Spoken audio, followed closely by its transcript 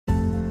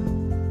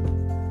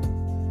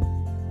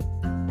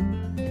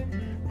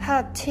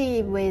Hot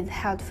tea with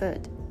hot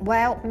food.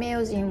 While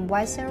meals in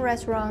Western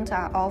restaurants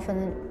are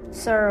often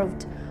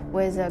served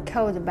with a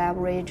cold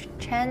beverage,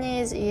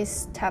 Chinese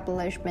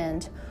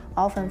establishments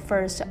often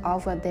first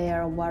offer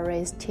their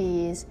various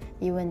teas,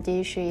 even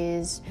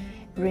dishes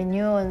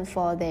renowned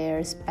for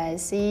their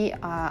spicy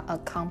are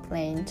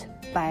accompanied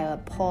by a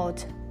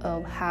pot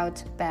of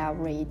hot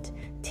beverage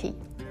tea.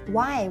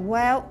 Why?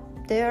 Well,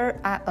 there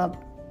are a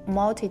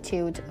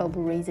multitude of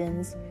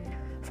reasons.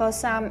 For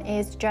some,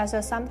 it's just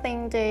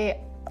something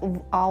they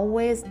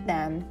always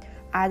done.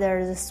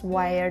 Others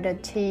swear the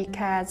tea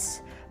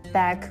cuts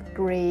back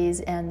grease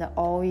and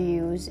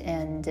oils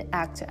and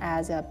act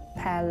as a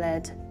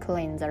palate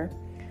cleanser.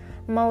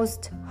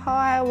 Most,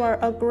 however,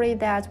 agree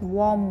that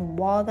warm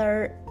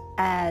water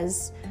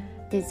as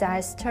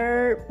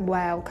disaster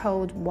while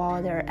cold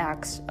water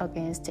acts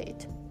against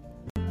it.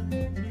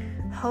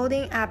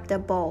 Holding up the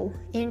bowl.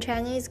 In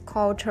Chinese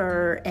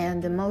culture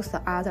and most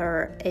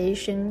other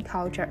Asian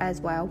culture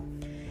as well,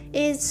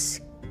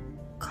 it's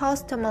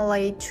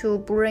customary to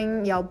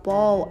bring your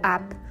bowl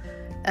up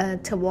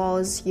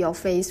towards your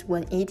face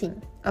when eating.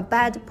 A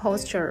bad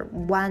posture,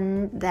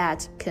 one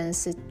that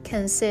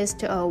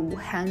consists of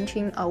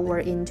hunching over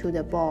into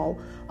the bowl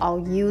or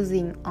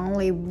using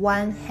only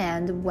one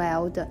hand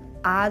while the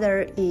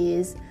other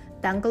is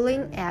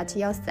dangling at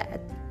your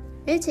side.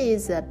 It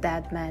is a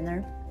bad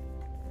manner.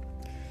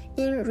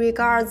 In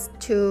regards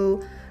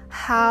to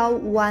how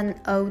one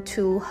ought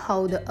to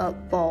hold a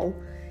bowl,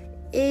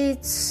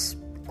 it's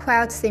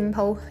quite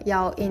simple.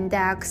 Your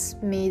index,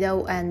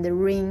 middle, and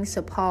ring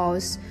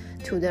supposed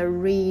to the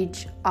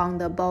ridge on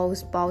the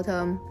bowl's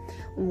bottom,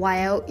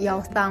 while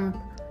your thumb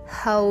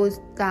holds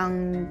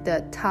down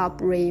the top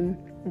rim.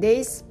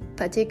 This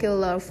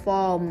particular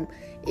form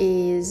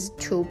is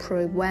to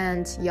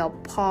prevent your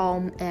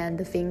palm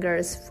and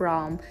fingers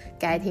from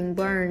getting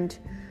burned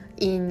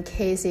in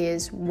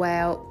cases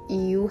where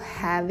you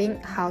having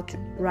hot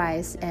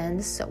rice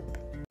and soup.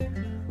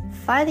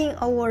 Fighting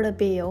over the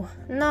bill.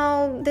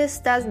 No, this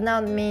does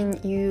not mean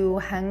you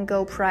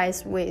haggle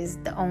price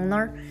with the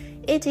owner.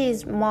 It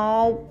is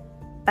more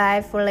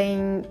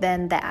baffling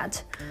than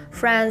that.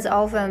 Friends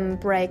often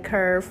break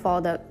her for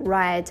the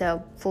right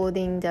of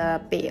footing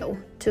the bill,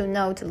 to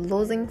note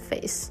losing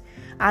face,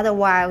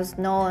 otherwise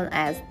known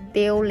as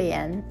bill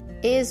lian,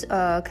 is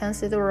a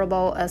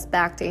considerable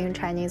aspect in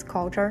Chinese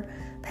culture.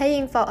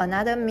 Paying for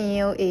another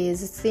meal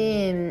is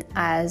seen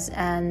as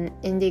an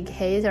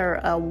indicator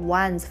of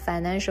one's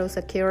financial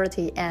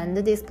security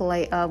and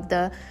display of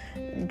the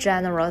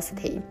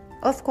generosity.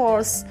 Of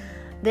course,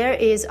 there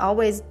is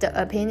always the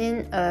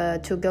opinion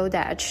to go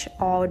Dutch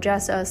or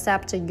just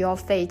accept your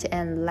fate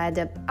and let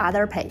the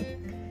other pay.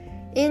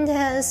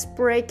 Intense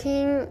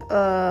breaking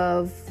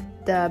of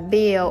the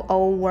bill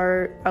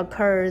over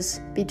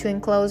occurs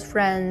between close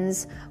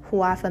friends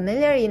who are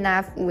familiar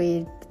enough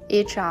with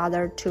each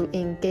other to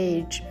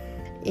engage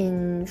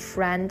in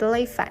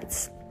friendly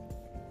fights.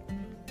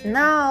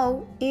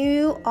 Now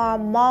you are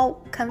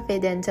more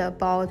confident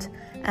about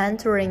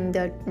entering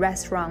the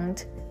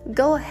restaurant.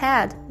 Go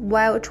ahead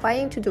while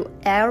trying to do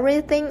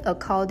everything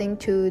according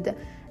to the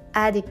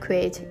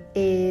etiquette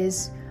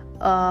is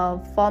a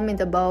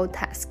formidable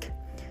task.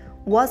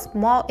 What's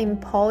more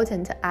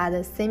important are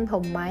the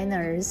simple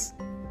manners.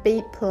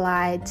 Be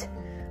polite,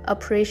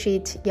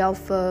 appreciate your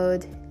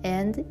food,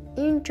 and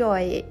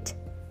enjoy it.